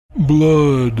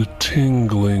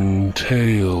Blood-Tingling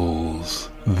Tales,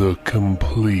 the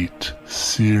complete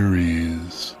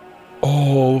series.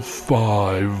 All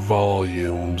 5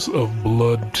 volumes of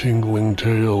Blood-Tingling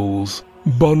Tales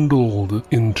bundled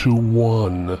into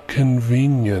one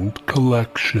convenient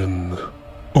collection.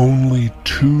 Only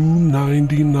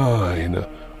 $2.99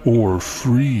 or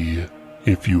free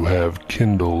if you have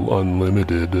Kindle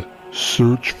Unlimited.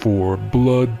 Search for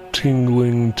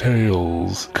Blood-Tingling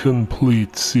Tales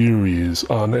Complete Series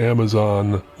on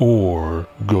Amazon or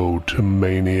go to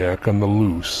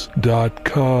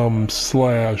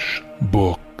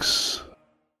maniacontheloose.com/books.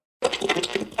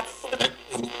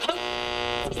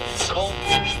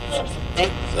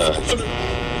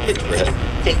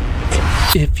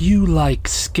 If you like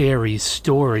scary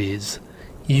stories,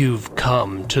 you've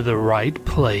come to the right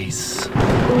place.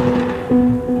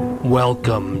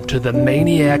 Welcome to the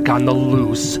Maniac on the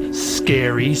Loose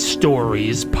Scary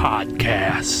Stories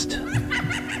podcast.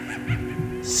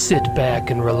 Sit back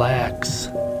and relax.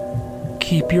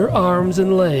 Keep your arms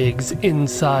and legs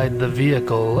inside the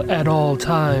vehicle at all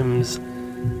times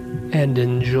and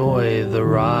enjoy the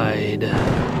ride.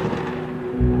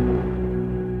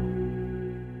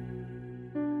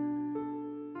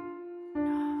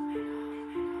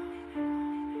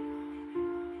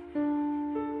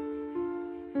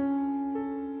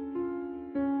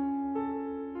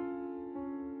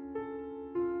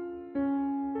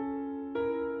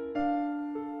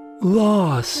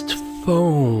 Lost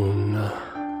phone.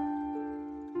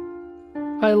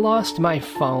 I lost my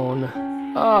phone.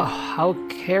 Oh, how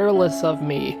careless of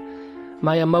me.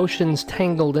 My emotions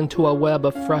tangled into a web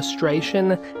of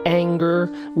frustration,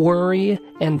 anger, worry,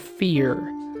 and fear.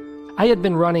 I had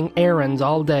been running errands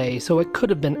all day, so it could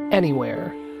have been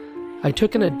anywhere. I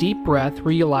took in a deep breath,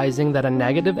 realizing that a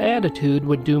negative attitude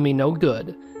would do me no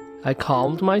good. I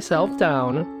calmed myself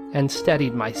down and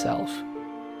steadied myself.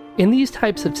 In these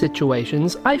types of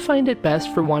situations, I find it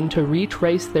best for one to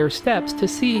retrace their steps to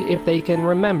see if they can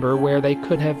remember where they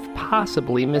could have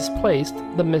possibly misplaced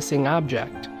the missing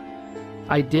object.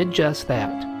 I did just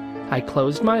that. I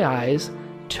closed my eyes,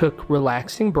 took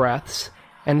relaxing breaths,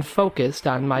 and focused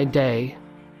on my day.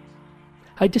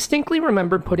 I distinctly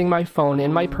remember putting my phone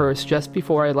in my purse just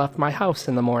before I left my house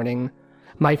in the morning.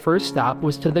 My first stop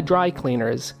was to the dry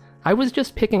cleaners. I was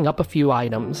just picking up a few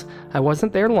items. I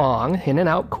wasn't there long, in and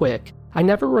out quick. I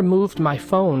never removed my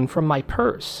phone from my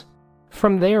purse.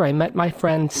 From there, I met my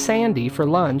friend Sandy for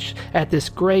lunch at this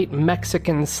great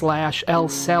Mexican/El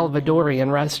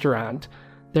Salvadorian restaurant.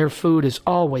 Their food is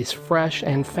always fresh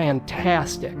and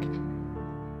fantastic.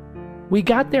 We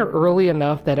got there early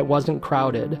enough that it wasn't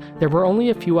crowded. There were only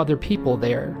a few other people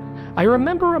there. I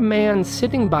remember a man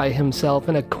sitting by himself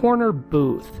in a corner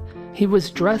booth. He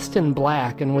was dressed in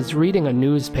black and was reading a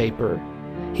newspaper.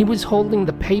 He was holding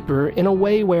the paper in a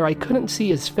way where I couldn't see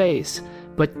his face,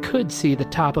 but could see the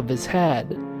top of his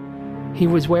head. He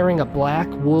was wearing a black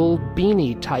wool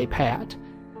beanie-type hat.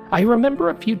 I remember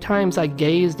a few times I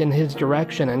gazed in his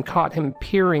direction and caught him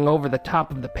peering over the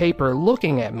top of the paper,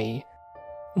 looking at me.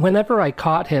 Whenever I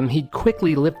caught him, he'd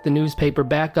quickly lift the newspaper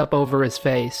back up over his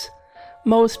face.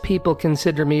 Most people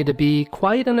consider me to be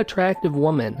quite an attractive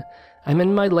woman. I'm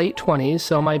in my late 20s,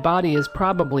 so my body is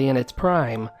probably in its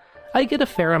prime. I get a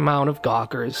fair amount of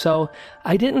gawkers, so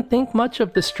I didn't think much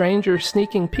of the stranger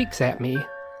sneaking peeks at me.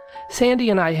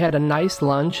 Sandy and I had a nice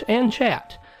lunch and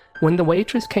chat. When the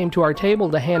waitress came to our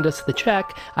table to hand us the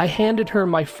check, I handed her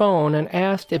my phone and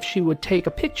asked if she would take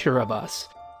a picture of us.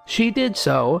 She did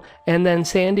so, and then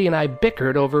Sandy and I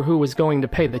bickered over who was going to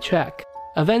pay the check.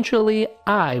 Eventually,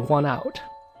 I won out.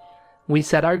 We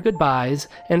said our goodbyes,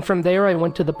 and from there I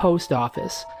went to the post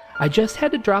office. I just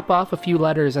had to drop off a few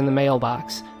letters in the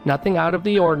mailbox. Nothing out of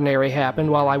the ordinary happened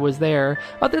while I was there,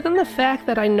 other than the fact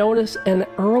that I noticed an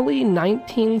early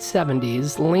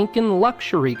 1970s Lincoln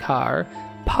luxury car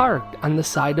parked on the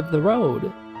side of the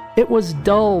road. It was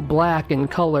dull black in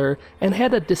color and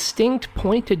had a distinct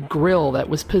pointed grille that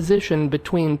was positioned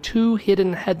between 2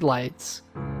 hidden headlights.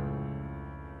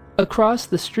 Across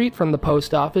the street from the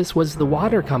post office was the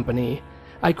water company.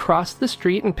 I crossed the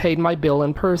street and paid my bill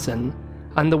in person.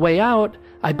 On the way out,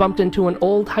 I bumped into an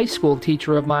old high school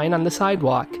teacher of mine on the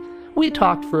sidewalk. We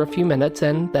talked for a few minutes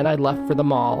and then I left for the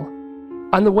mall.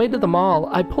 On the way to the mall,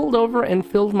 I pulled over and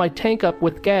filled my tank up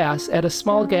with gas at a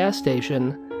small gas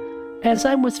station. As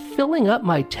I was filling up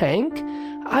my tank,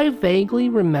 I vaguely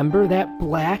remember that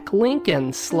black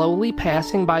Lincoln slowly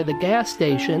passing by the gas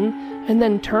station and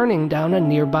then turning down a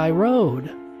nearby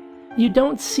road. You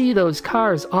don't see those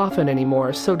cars often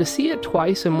anymore, so to see it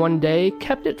twice in one day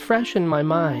kept it fresh in my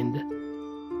mind.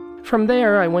 From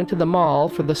there, I went to the mall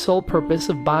for the sole purpose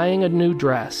of buying a new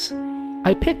dress.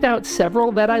 I picked out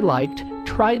several that I liked,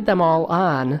 tried them all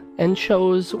on, and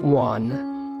chose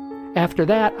one. After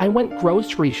that, I went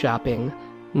grocery shopping.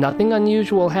 Nothing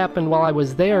unusual happened while I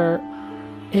was there,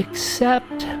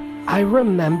 except I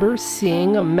remember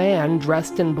seeing a man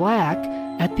dressed in black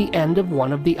at the end of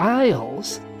one of the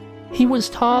aisles. He was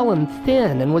tall and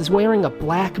thin and was wearing a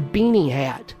black beanie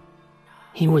hat.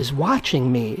 He was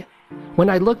watching me. When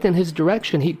I looked in his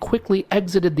direction, he quickly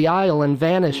exited the aisle and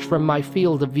vanished from my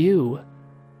field of view.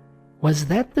 Was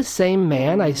that the same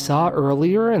man I saw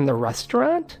earlier in the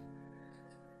restaurant?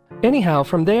 Anyhow,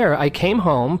 from there, I came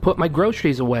home, put my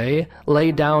groceries away,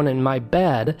 lay down in my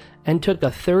bed, and took a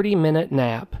 30-minute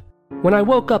nap. When I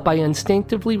woke up, I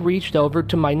instinctively reached over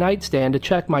to my nightstand to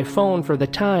check my phone for the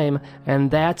time, and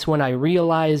that's when I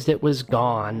realized it was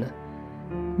gone.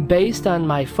 Based on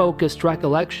my focused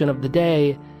recollection of the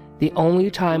day, the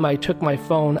only time I took my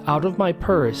phone out of my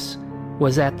purse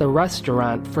was at the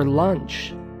restaurant for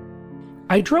lunch.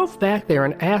 I drove back there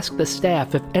and asked the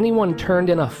staff if anyone turned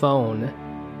in a phone.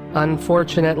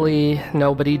 Unfortunately,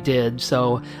 nobody did,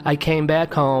 so I came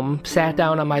back home, sat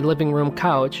down on my living room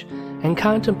couch, and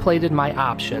contemplated my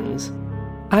options.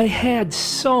 I had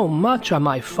so much on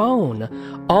my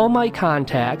phone. All my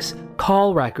contacts,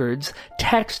 call records,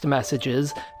 text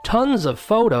messages, tons of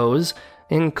photos,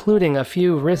 including a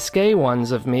few risque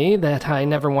ones of me that I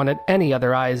never wanted any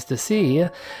other eyes to see,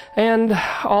 and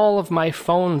all of my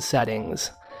phone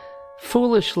settings.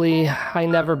 Foolishly, I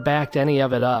never backed any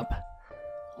of it up.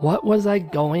 What was I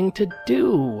going to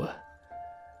do?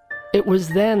 It was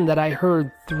then that I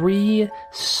heard 3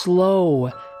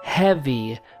 slow,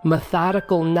 heavy,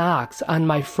 methodical knocks on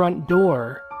my front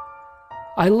door.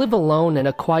 I live alone in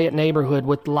a quiet neighborhood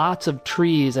with lots of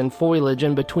trees and foliage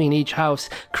in between each house,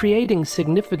 creating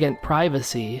significant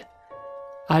privacy.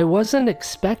 I wasn't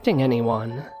expecting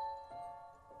anyone.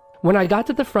 When I got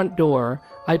to the front door,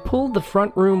 I pulled the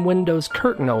front room window's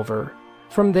curtain over.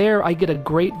 From there, I get a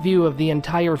great view of the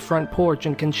entire front porch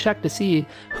and can check to see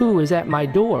who is at my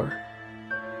door.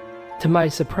 To my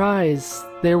surprise,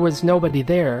 there was nobody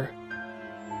there.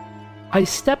 I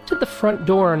stepped to the front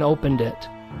door and opened it.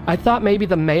 I thought maybe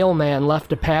the mailman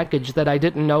left a package that I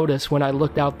didn't notice when I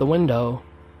looked out the window.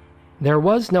 There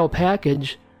was no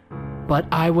package, but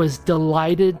I was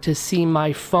delighted to see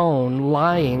my phone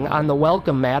lying on the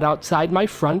welcome mat outside my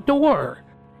front door.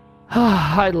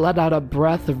 I let out a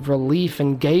breath of relief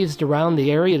and gazed around the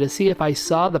area to see if I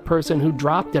saw the person who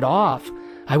dropped it off.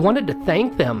 I wanted to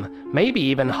thank them, maybe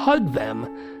even hug them,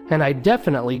 and I'd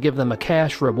definitely give them a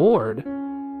cash reward.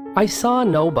 I saw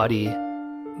nobody,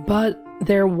 but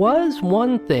there was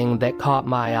one thing that caught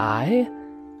my eye.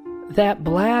 That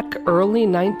black early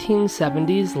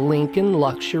 1970s Lincoln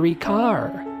luxury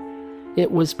car.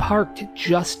 It was parked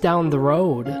just down the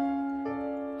road.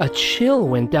 A chill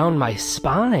went down my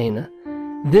spine.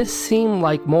 This seemed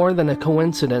like more than a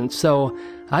coincidence, so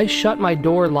I shut my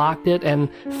door, locked it, and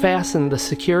fastened the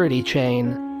security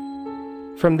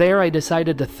chain. From there, I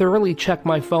decided to thoroughly check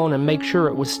my phone and make sure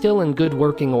it was still in good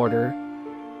working order.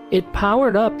 It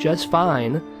powered up just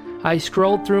fine. I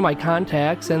scrolled through my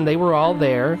contacts and they were all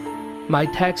there. My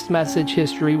text message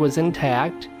history was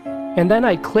intact. And then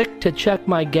I clicked to check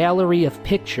my gallery of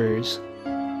pictures.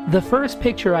 The first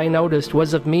picture I noticed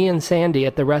was of me and Sandy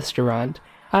at the restaurant.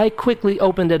 I quickly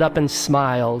opened it up and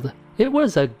smiled. It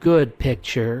was a good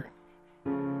picture.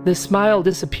 The smile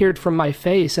disappeared from my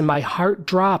face and my heart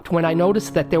dropped when I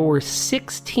noticed that there were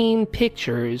 16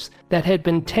 pictures that had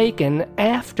been taken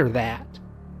after that.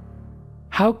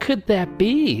 How could that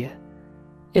be?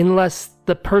 Unless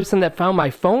the person that found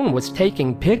my phone was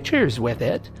taking pictures with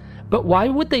it. But why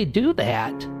would they do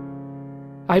that?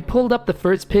 I pulled up the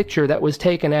first picture that was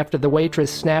taken after the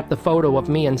waitress snapped the photo of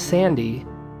me and Sandy.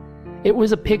 It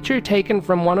was a picture taken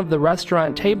from one of the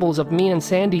restaurant tables of me and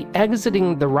Sandy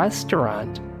exiting the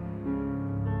restaurant.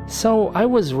 So I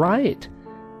was right.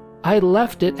 I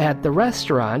left it at the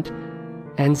restaurant,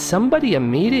 and somebody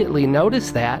immediately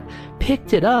noticed that,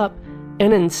 picked it up,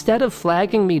 and instead of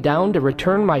flagging me down to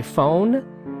return my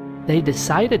phone, they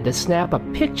decided to snap a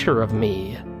picture of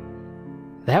me.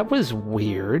 That was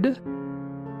weird.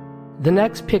 The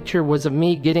next picture was of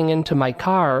me getting into my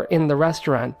car in the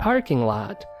restaurant parking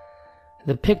lot.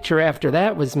 The picture after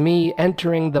that was me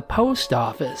entering the post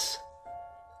office.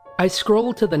 I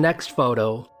scrolled to the next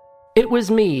photo. It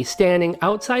was me standing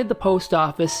outside the post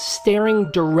office staring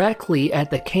directly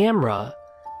at the camera.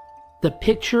 The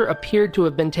picture appeared to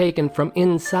have been taken from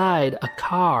inside a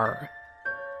car.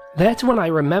 That's when I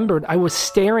remembered I was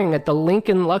staring at the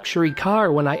Lincoln luxury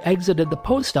car when I exited the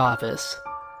post office.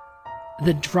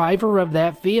 The driver of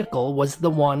that vehicle was the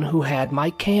one who had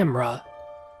my camera.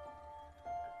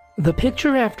 The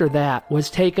picture after that was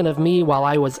taken of me while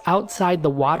I was outside the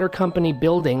water company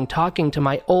building talking to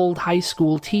my old high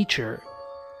school teacher.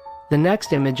 The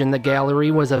next image in the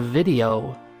gallery was a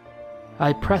video.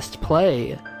 I pressed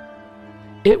play.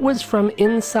 It was from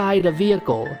inside a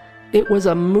vehicle. It was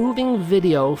a moving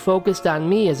video focused on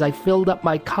me as I filled up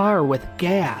my car with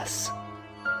gas.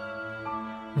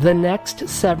 The next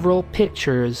several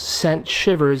pictures sent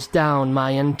shivers down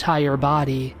my entire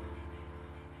body.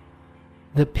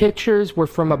 The pictures were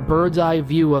from a bird's eye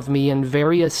view of me in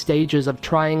various stages of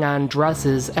trying on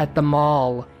dresses at the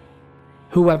mall.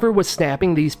 Whoever was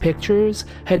snapping these pictures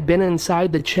had been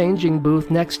inside the changing booth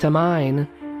next to mine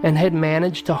and had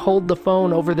managed to hold the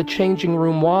phone over the changing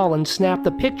room wall and snap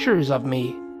the pictures of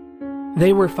me.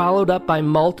 They were followed up by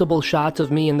multiple shots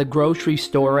of me in the grocery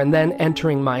store and then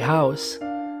entering my house.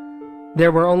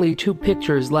 There were only 2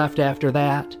 pictures left after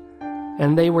that,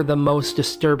 and they were the most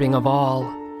disturbing of all.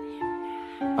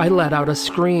 I let out a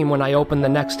scream when I opened the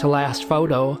next to last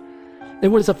photo. It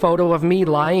was a photo of me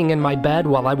lying in my bed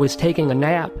while I was taking a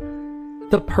nap.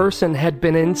 The person had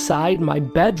been inside my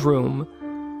bedroom.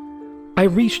 I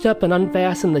reached up and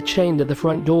unfastened the chain to the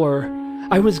front door.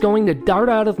 I was going to dart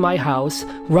out of my house,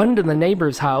 run to the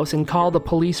neighbor's house, and call the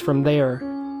police from there.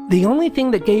 The only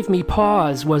thing that gave me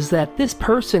pause was that this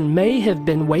person may have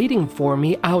been waiting for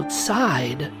me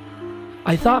outside.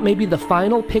 I thought maybe the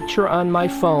final picture on my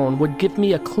phone would give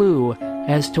me a clue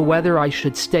as to whether I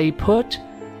should stay put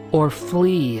or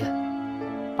flee.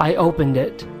 I opened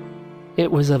it.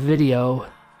 It was a video.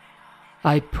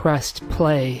 I pressed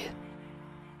play.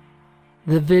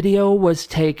 The video was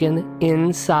taken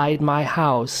inside my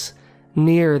house,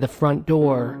 near the front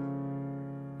door.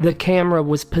 The camera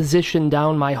was positioned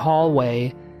down my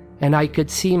hallway, and I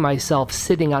could see myself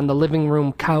sitting on the living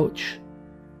room couch.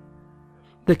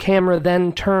 The camera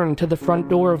then turned to the front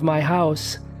door of my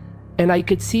house, and I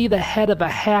could see the head of a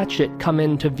hatchet come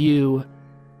into view.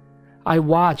 I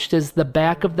watched as the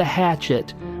back of the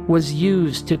hatchet was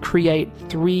used to create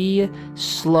 3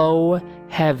 slow,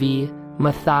 heavy,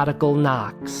 methodical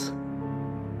knocks.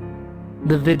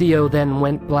 The video then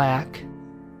went black.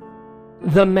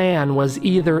 The man was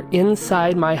either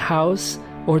inside my house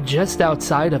or just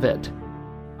outside of it.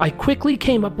 I quickly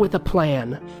came up with a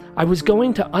plan. I was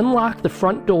going to unlock the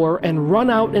front door and run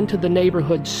out into the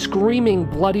neighborhood screaming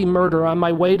bloody murder on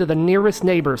my way to the nearest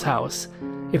neighbor's house.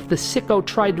 If the sicko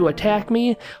tried to attack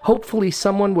me, hopefully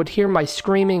someone would hear my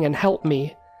screaming and help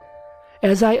me.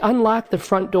 As I unlocked the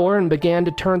front door and began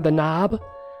to turn the knob,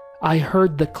 I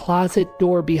heard the closet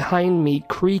door behind me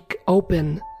creak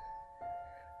open.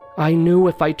 I knew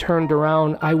if I turned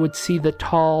around, I would see the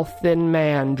tall, thin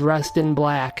man dressed in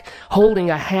black, holding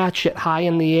a hatchet high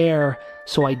in the air,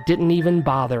 so I didn't even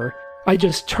bother. I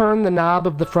just turned the knob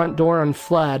of the front door and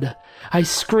fled. I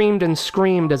screamed and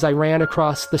screamed as I ran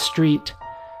across the street.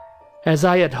 As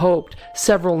I had hoped,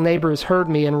 several neighbors heard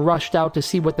me and rushed out to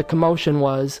see what the commotion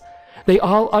was. They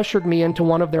all ushered me into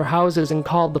one of their houses and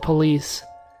called the police.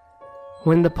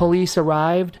 When the police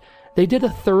arrived, they did a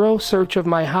thorough search of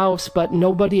my house, but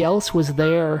nobody else was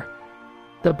there.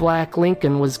 The black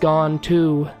Lincoln was gone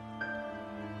too.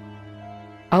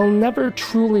 I'll never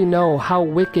truly know how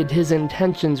wicked his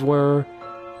intentions were,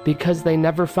 because they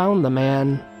never found the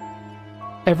man.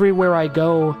 Everywhere I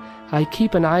go, I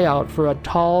keep an eye out for a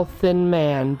tall, thin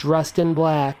man dressed in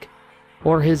black,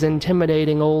 or his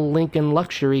intimidating old Lincoln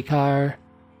luxury car.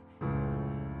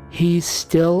 He's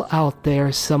still out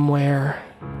there somewhere.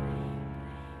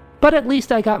 But at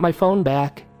least I got my phone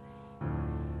back.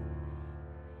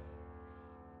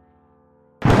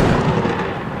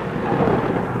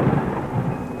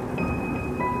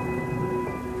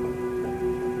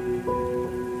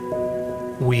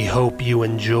 We hope you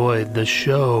enjoyed the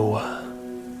show.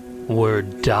 We're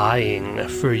dying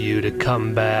for you to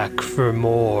come back for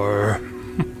more.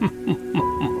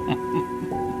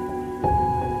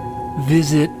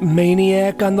 Visit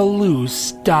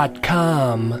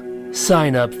maniacontheloose.com.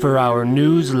 Sign up for our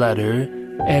newsletter,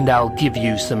 and I'll give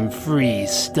you some free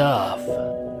stuff.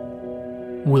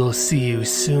 We'll see you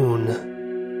soon.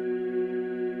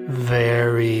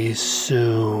 Very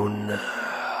soon.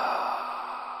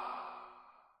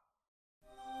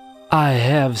 I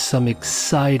have some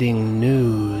exciting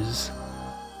news.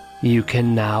 You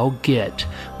can now get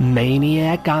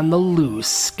Maniac on the Loose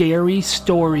Scary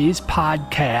Stories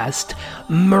podcast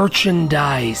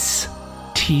merchandise.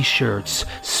 T-shirts,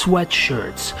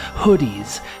 sweatshirts,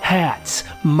 hoodies, hats,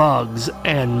 mugs,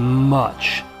 and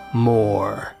much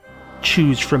more.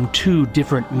 Choose from 2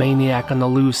 different Maniac on the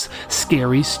Loose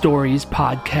Scary Stories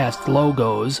podcast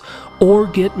logos, or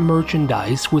get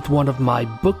merchandise with one of my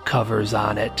book covers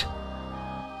on it.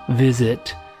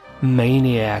 Visit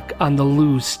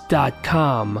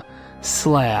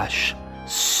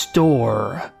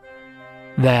maniacontheloose.com/store.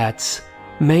 That's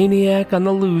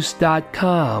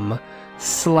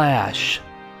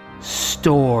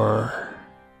maniacontheloose.com/store.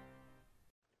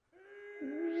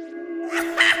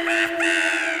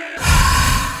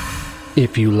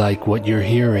 If you like what you're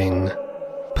hearing,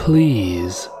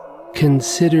 please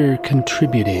consider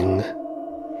contributing.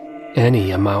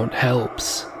 Any amount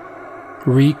helps.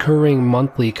 Recurring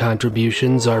monthly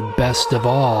contributions are best of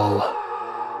all.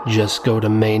 Just go to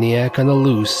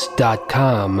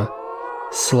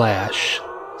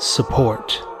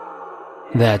maniacontheloose.com/support.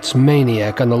 That's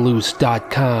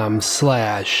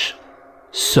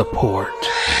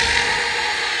maniacontheloose.com/support.